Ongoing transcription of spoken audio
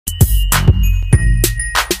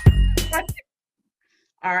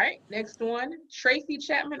All right, next one, Tracy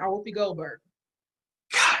Chapman or Whoopi Goldberg?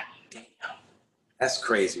 God damn. That's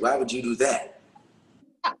crazy. Why would you do that?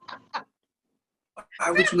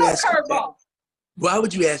 Why would you ask me that? Why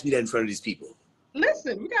would you ask me that in front of these people?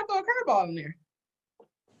 Listen, we got to throw a curveball in there.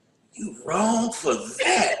 You wrong for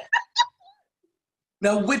that.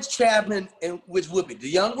 Now, which Chapman and which Whoopi? The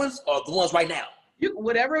young ones or the ones right now?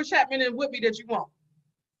 Whatever Chapman and Whoopi that you want.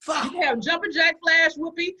 Fuck. You can have Jumpin' Jack Flash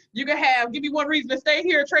Whoopi. You can have Give Me One Reason to Stay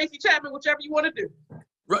Here, Tracy Chapman, whichever you want to do.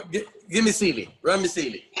 Give me Celie. Run me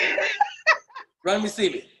Celie. Run me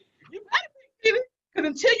Celie. You better pick Celie, because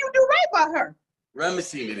until you do right by her. Run me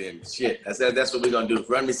Celie then. Shit. That's what we're going to do.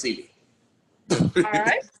 Run me Celie. All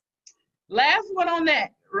right. Last one on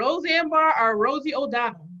that. Roseanne Barr or Rosie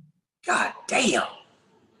O'Donnell? God damn.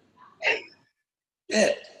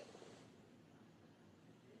 Yeah.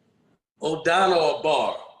 O'Donnell or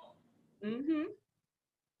Barr? Mm-hmm.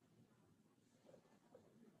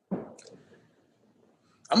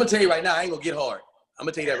 I'm going to tell you right now, I ain't going to get hard. I'm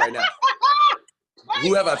going to tell you that right now.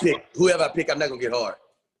 Whoever I pick, I'm not going to get hard.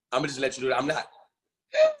 I'm going to just let you do it. I'm not.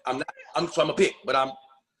 I'm a pick, but I'm.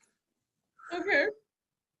 Okay.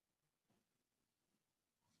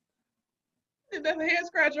 That's a head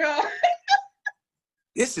scratcher, huh?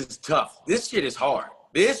 This is tough. This shit is hard.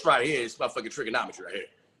 This right here is motherfucking trigonometry right here.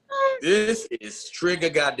 This is trigger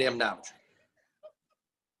goddamn nometry.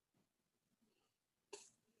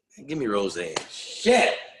 Give me Roseanne.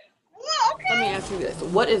 Shit. Okay. Let me ask you this.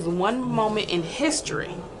 What is one moment in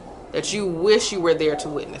history that you wish you were there to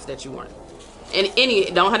witness that you weren't? And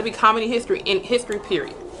it don't have to be comedy history, in history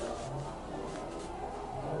period.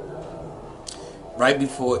 Right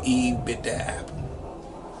before Eve bit that apple.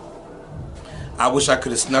 I wish I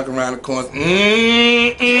could have snuck around the corner.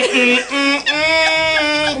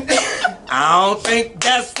 I don't think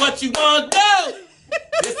that's what you want to do.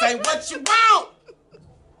 This ain't what you want.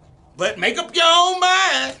 But make up your own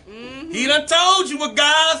mind. He done told you what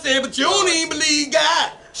God said, but you don't even believe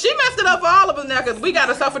God. She messed it up for all of us now because we got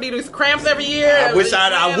to suffer these cramps every year. I wish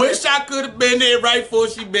I could have been there right before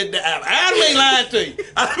she bit the apple. Adam ain't lying to you.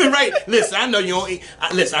 I've been right. Listen, I know you don't eat.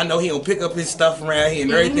 Listen, I know he don't pick up his stuff around here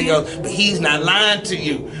and everything else, but he's not lying to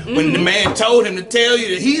you. When the man told him to tell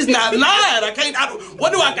you that he's not lying,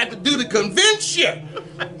 what do I got to do to convince you?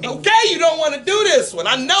 Okay, you don't want to do this one.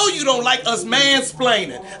 I know you don't like us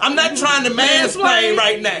mansplaining. I'm not trying to mansplain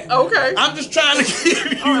right now. Okay. I'm just trying to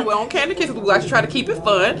keep you. All right, well, on Candy Kisses, we like to try to keep it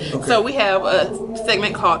fun. Okay. So we have a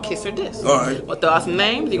segment called Kiss or Diss. All right. We'll throw out some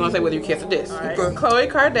names. You're going to say whether you kiss or diss. Right. Okay. Khloe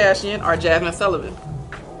Kardashian or Jasmine Sullivan?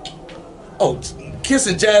 Oh,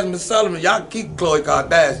 kissing Jasmine Sullivan. Y'all keep Khloe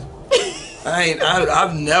Kardashian.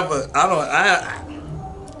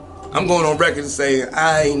 I'm going on record to say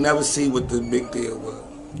I ain't never see what the big deal was.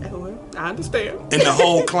 I understand. In the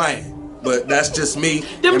whole clan. But that's just me.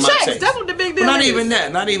 Them and my checks, taste. that's what the big deal Not is.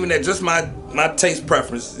 Not even that. Just my taste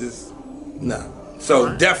preference is no. So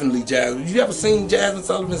right. Definitely Jasmine. You ever seen Jasmine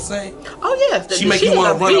Sullivan sing? Oh yes. She make you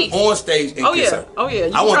want to run up on stage and kiss her. Oh yeah.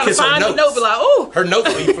 You I want to kiss her notes. Note, be like, ooh. Her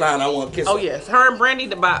notes be flying. I want to kiss her. Oh yes. Her and Brandy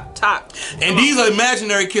the top. And these are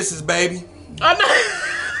imaginary kisses, baby. Oh no.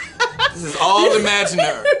 This is all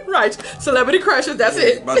imaginary. Right. Celebrity crushes, that's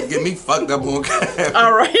it. About to get me fucked up on camera.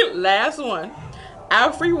 All right, last one.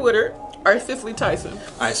 Alfre Woodard or Cicely Tyson?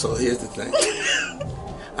 All right, so here's the thing.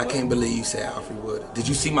 I can't believe you said Alfre Woodard. Did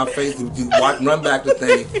you see my face? Did you run back the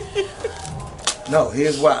thing? No,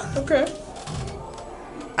 here's why. Okay.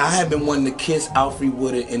 I have been wanting to kiss Alfre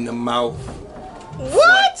Woodard in the mouth.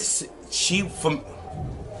 What?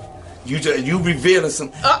 You revealing some.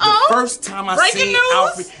 The first time I seen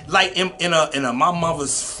Alfre, like in a my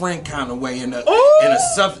mother's friend kind of way, in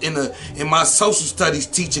my social studies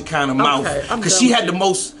teacher kind of mouth, because she had the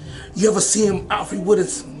most. You ever see him, Alfre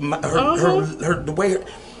Woodard's her the way.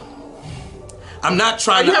 I'm not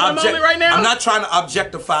trying to I'm not trying to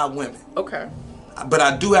objectify women. Okay. But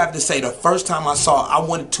I do have to say, the first time I saw her, I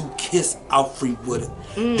wanted to kiss Alfre Woodard.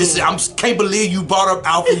 I can't believe you brought up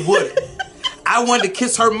Alfre Woodard. I wanted to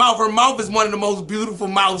kiss her mouth. Her mouth is one of the most beautiful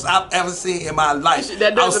mouths I've ever seen in my life.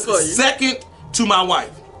 That does it for you. Second to my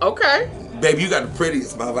wife. Okay. Baby, you got the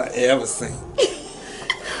prettiest mouth I've ever seen.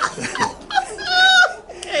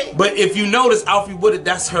 Okay. But if you notice, Alfre Woodard,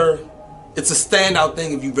 that's her. It's a standout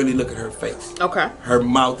thing if you really look at her face. Okay. Her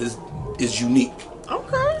mouth is unique.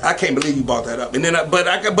 Okay. I can't believe you brought that up. And then, but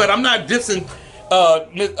I'm not dissing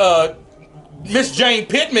Miss Jane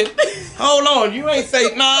Pittman. Hold on, you ain't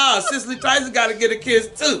say nah. Cicely Tyson got to get a kiss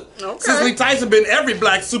too. Okay. Cicely Tyson been every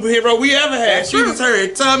black superhero we ever had. She was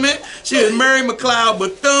Harriet Tubman. She was Mary McLeod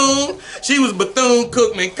Bethune. She was Bethune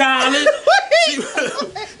Cookman Collins.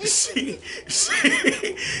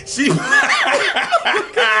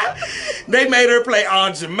 made her play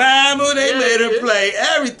Aunt Jemima. They made her play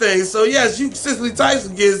everything. So yes, Cicely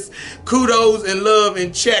Tyson gets kudos and love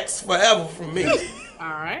and checks forever from me. All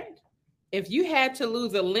right. If you had to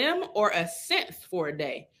lose a limb or a sense for a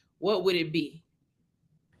day, what would it be?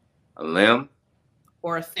 A limb?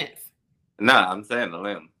 Or a sense? Nah, I'm saying a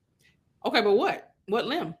limb. Okay, but what? What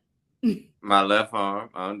limb? My left arm.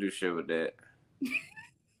 I don't do shit with that.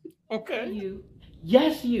 Okay. You.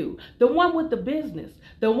 Yes, you. The one with the business.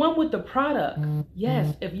 The one with the product.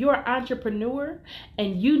 Yes, if you're an entrepreneur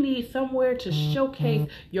and you need somewhere to showcase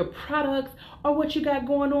your products or what you got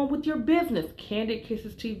going on with your business, Candid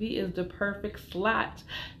Kisses TV is the perfect slot.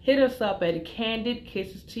 Hit us up at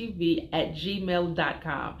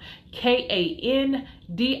candidkissestv@gmail.com.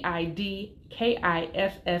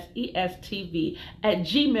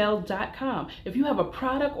 KANDIDKISSESTV@gmail.com. If you have a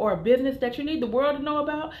product or a business that you need the world to know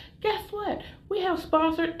about, guess what? We have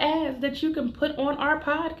sponsored ads that you can put on our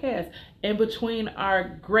podcast in between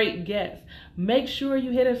our great guests. Make sure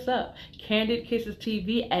you hit us up,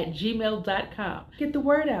 candidkissestv@gmail.com. Get the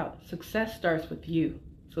word out. Success starts with you.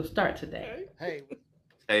 So start today. Hey.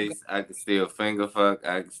 Taste, I can still finger fuck.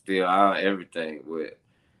 I can still everything with.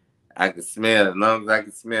 I can smell. As long as I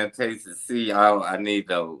can smell, taste, and see, I need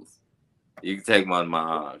those. You can take one of my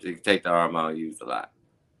arms. You can take the arm I don't use a lot.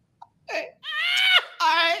 All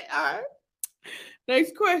right.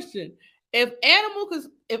 Next question. If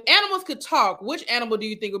animals could talk, which animal do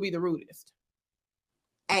you think would be the rudest?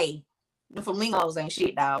 Hey, the flamingos ain't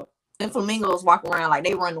shit, dog. Them flamingos walk around like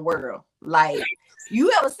they run the world. Like,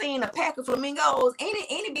 you ever seen a pack of flamingos?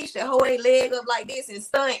 Any bitch that hold their leg up like this and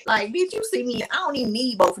stunt, like, bitch, you see me? I don't even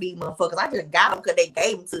need both of these motherfuckers. I just got them because they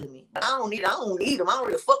gave them to me. But I don't need them. I don't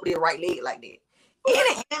really fuck with their right leg like that.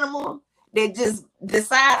 Any animal that just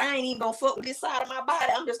decide I ain't even gonna fuck with this side of my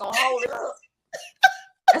body, I'm just gonna hold it up.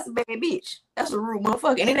 That's a bad bitch. That's a rude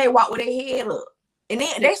motherfucker. And then they walk with their head up. And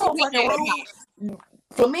then they so fucking rude.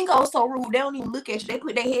 Flamingos so rude, they don't even look at you. They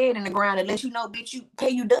put their head in the ground and let you know, bitch, you pay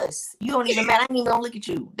you dust. You don't even matter. I ain't even gonna look at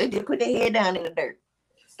you. They just put their head down in the dirt.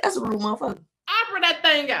 That's a rude motherfucker. Opera that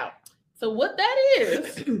thing out. So what that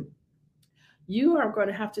is, you are going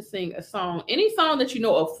to have to sing a song, any song that you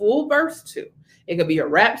know a full verse to. It could be a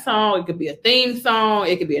rap song, it could be a theme song,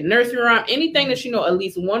 it could be a nursery rhyme, anything that you know at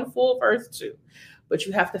least one full verse to. But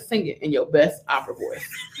you have to sing it in your best opera voice.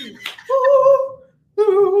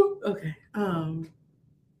 Okay.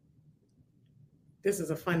 This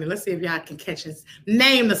is a funny. Let's see if y'all can catch this.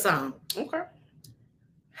 Name the song. Okay.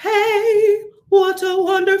 Hey, what a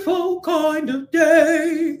wonderful kind of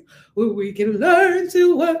day where we can learn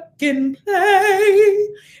to work and play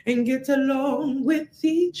and get along with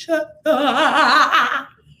each other.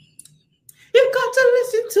 You've got to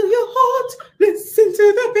listen to your heart, listen to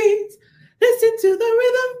the beat, listen to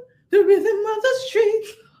the rhythm of the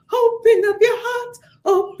street. Open up your heart,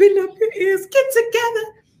 open up your ears, get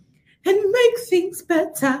together and make things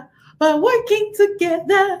better by working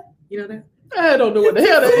together. You know that? I don't know what the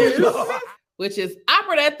hell that is. Which is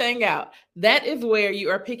opera that thing out. That is where you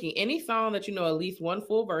are picking any song that you know at least one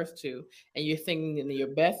full verse to, and you're singing in your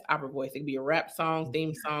best opera voice. It could be a rap song,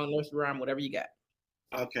 theme song, nursery rhyme, whatever you got.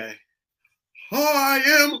 Okay. I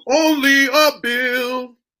am only a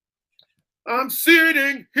bill. I'm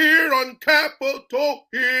sitting here on Capitol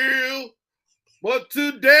Hill. But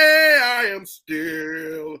today I am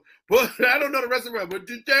still. But I don't know the rest of it. But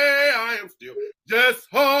today I am still just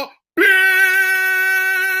a bill.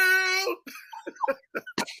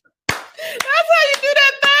 That's how you do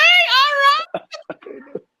that thing.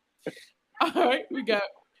 All right, we got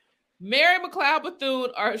Mary McLeod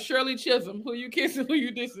Bethune or Shirley Chisholm. Who you kissing? Who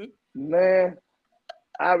you dissing? Man,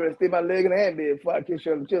 I already stick my leg in the handbag before I kiss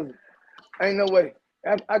Shirley Chisholm. Ain't no way.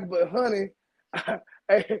 I can put honey. I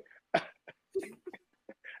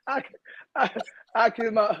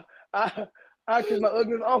kiss my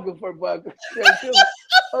ugliest uncle for Shirley Chisholm.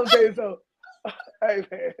 Okay, so hey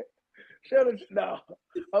man, Shirley, no,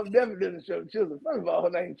 I'm definitely doing Shirley Chisholm. First of all, her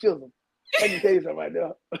name Chisholm. Let me tell you something right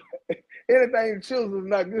now. Anything Chisholm is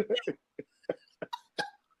not good.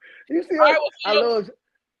 You see,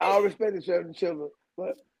 I respect Shirley Chisholm,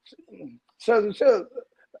 but Shirley Chisholm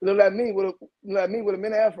look like me with a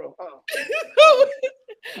mini afro. No.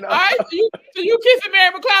 All right, so you kissing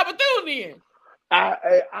Mary McLeod Bethune then?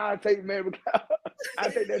 I'll take Mary McLeod.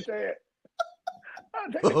 I'll take that chance.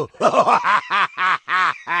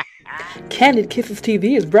 Candid Kisses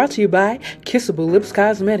TV is brought to you by Kissable Lips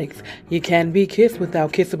Cosmetics. You can be kissed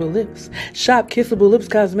without kissable lips. Shop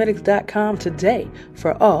KissableLipsCosmetics.com today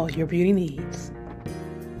for all your beauty needs.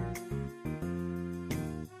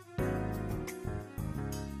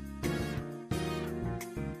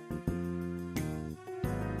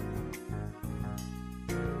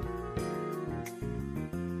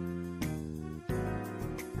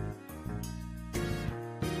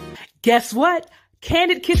 Guess what?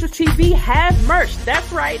 Candid Kisses TV has merch.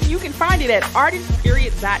 That's right. You can find it at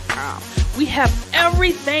artistperiod.com. We have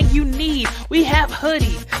everything you need. We have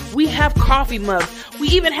hoodies. We have coffee mugs. We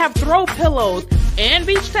even have throw pillows and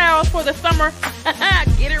beach towels for the summer.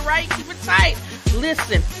 Get it right. Keep it tight.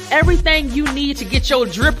 Listen, everything you need to get your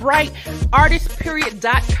drip right,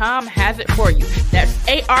 artistperiod.com has it for you. That's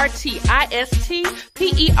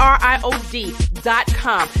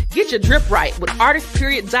artistperiod.com. Get your drip right with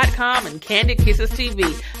artistperiod.com and Candid Kisses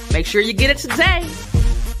TV. Make sure you get it today.